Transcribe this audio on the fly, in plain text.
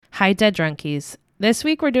Hi, Dead Drunkies. This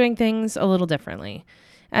week we're doing things a little differently.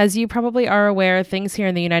 As you probably are aware, things here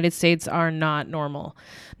in the United States are not normal.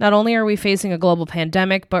 Not only are we facing a global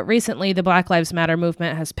pandemic, but recently the Black Lives Matter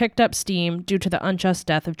movement has picked up steam due to the unjust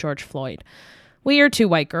death of George Floyd. We are two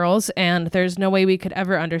white girls, and there's no way we could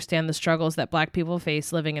ever understand the struggles that Black people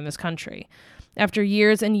face living in this country. After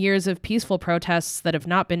years and years of peaceful protests that have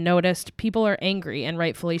not been noticed, people are angry, and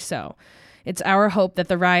rightfully so. It's our hope that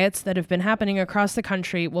the riots that have been happening across the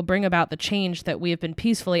country will bring about the change that we have been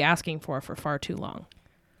peacefully asking for far too long.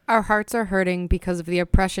 Our hearts are hurting because of the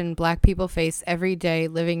oppression Black people face every day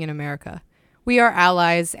living in America. We are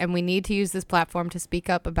allies, and we need to use this platform to speak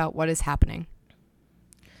up about what is happening.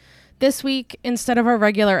 This week, instead of our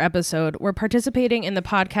regular episode, we're participating in the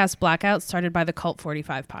podcast Blackout started by the Cult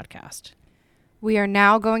 45 podcast. We are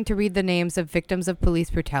now going to read the names of victims of police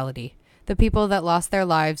brutality, the people that lost their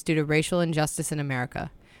lives due to racial injustice in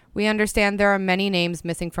America. We understand there are many names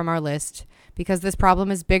missing from our list because this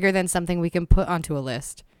problem is bigger than something we can put onto a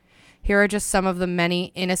list. Here are just some of the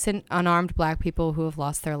many innocent, unarmed Black people who have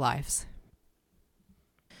lost their lives.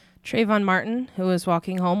 Trayvon Martin, who was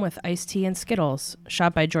walking home with iced tea and Skittles,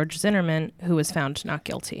 shot by George Zimmerman, who was found not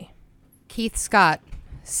guilty. Keith Scott,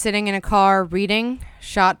 sitting in a car reading,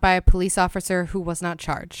 shot by a police officer who was not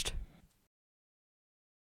charged.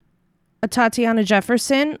 Tatiana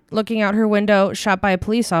Jefferson, looking out her window, shot by a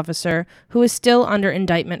police officer who is still under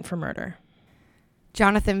indictment for murder.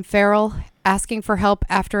 Jonathan Farrell, asking for help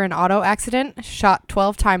after an auto accident, shot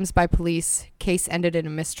 12 times by police. Case ended in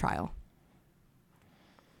a mistrial.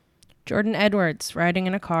 Jordan Edwards, riding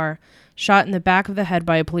in a car, shot in the back of the head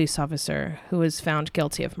by a police officer who was found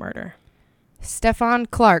guilty of murder. Stephon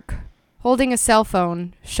Clark, holding a cell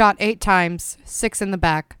phone, shot 8 times, 6 in the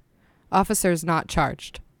back. Officers not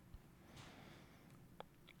charged.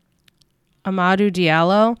 Amadou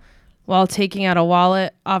Diallo, while taking out a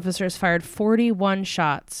wallet, officers fired 41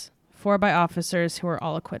 shots, 4 by officers who were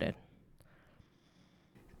all acquitted.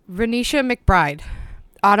 Renisha McBride,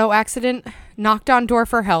 auto accident, knocked on door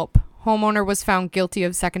for help. Homeowner was found guilty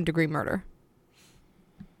of second-degree murder.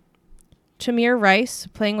 Tamir Rice,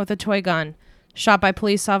 playing with a toy gun, shot by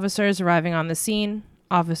police officers arriving on the scene.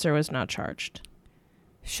 Officer was not charged.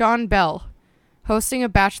 Sean Bell, hosting a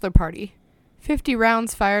bachelor party. 50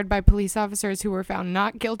 rounds fired by police officers who were found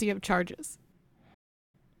not guilty of charges.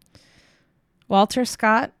 Walter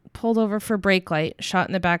Scott, pulled over for brake light, shot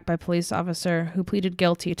in the back by police officer who pleaded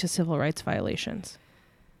guilty to civil rights violations.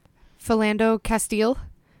 Philando Castile,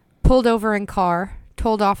 pulled over in car,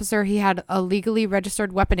 told officer he had a legally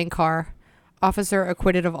registered weapon in car. Officer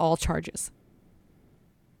acquitted of all charges.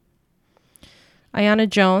 Ayanna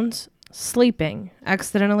Jones, sleeping,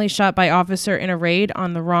 accidentally shot by officer in a raid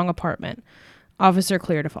on the wrong apartment. Officer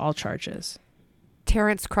cleared of all charges.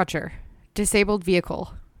 Terrence Crutcher, disabled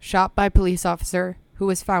vehicle, shot by police officer who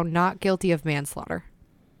was found not guilty of manslaughter.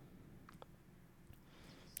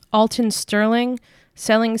 Alton Sterling,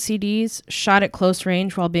 selling CDs, shot at close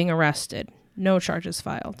range while being arrested. No charges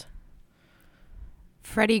filed.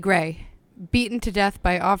 Freddie Gray, beaten to death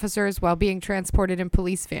by officers while being transported in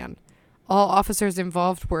police van. All officers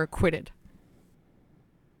involved were acquitted.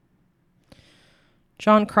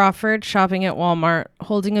 John Crawford, shopping at Walmart,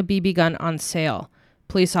 holding a BB gun on sale.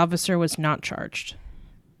 Police officer was not charged.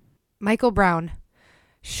 Michael Brown,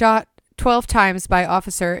 shot 12 times by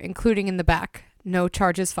officer, including in the back. No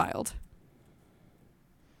charges filed.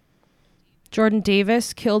 Jordan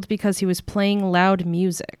Davis, killed because he was playing loud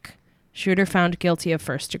music. Shooter found guilty of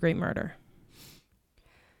first-degree murder.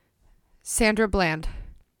 Sandra Bland,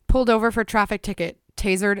 pulled over for traffic ticket,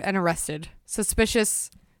 tasered and arrested. Suspicious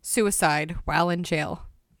suicide while in jail.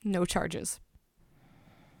 No charges.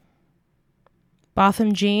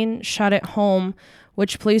 Botham Jean, shot at home,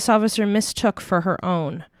 which police officer mistook for her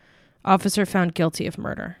own. Officer found guilty of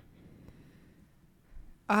murder.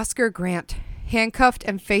 Oscar Grant, handcuffed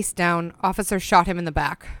and face down. Officer shot him in the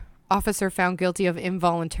back. Officer found guilty of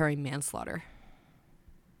involuntary manslaughter.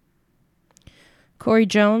 Corey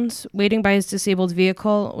Jones, waiting by his disabled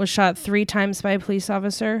vehicle, was shot 3 times by a police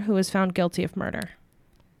officer who was found guilty of murder.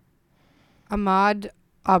 Ahmaud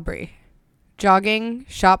Aubrey, jogging,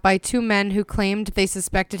 shot by 2 men who claimed they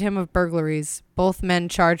suspected him of burglaries. Both men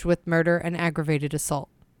charged with murder and aggravated assault.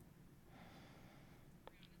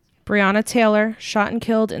 Breonna Taylor, shot and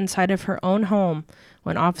killed inside of her own home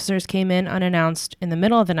when officers came in unannounced in the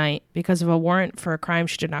middle of the night because of a warrant for a crime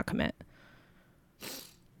she did not commit.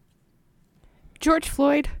 George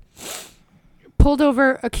Floyd, pulled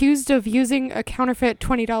over, accused of using a counterfeit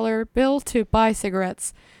 $20 bill to buy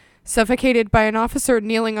cigarettes. Suffocated by an officer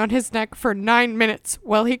kneeling on his neck for 9 minutes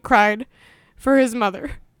while he cried for his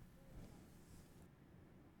mother.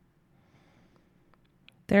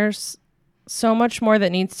 There's so much more that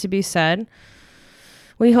needs to be said.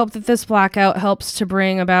 We hope that this blackout helps to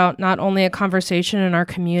bring about not only a conversation in our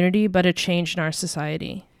community, but a change in our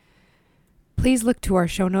society. Please look to our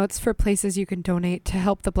show notes for places you can donate to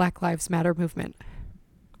help the Black Lives Matter movement.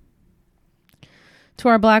 To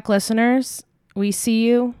our Black listeners, we see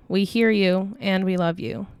you, we hear you, and we love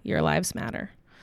you. Your lives matter.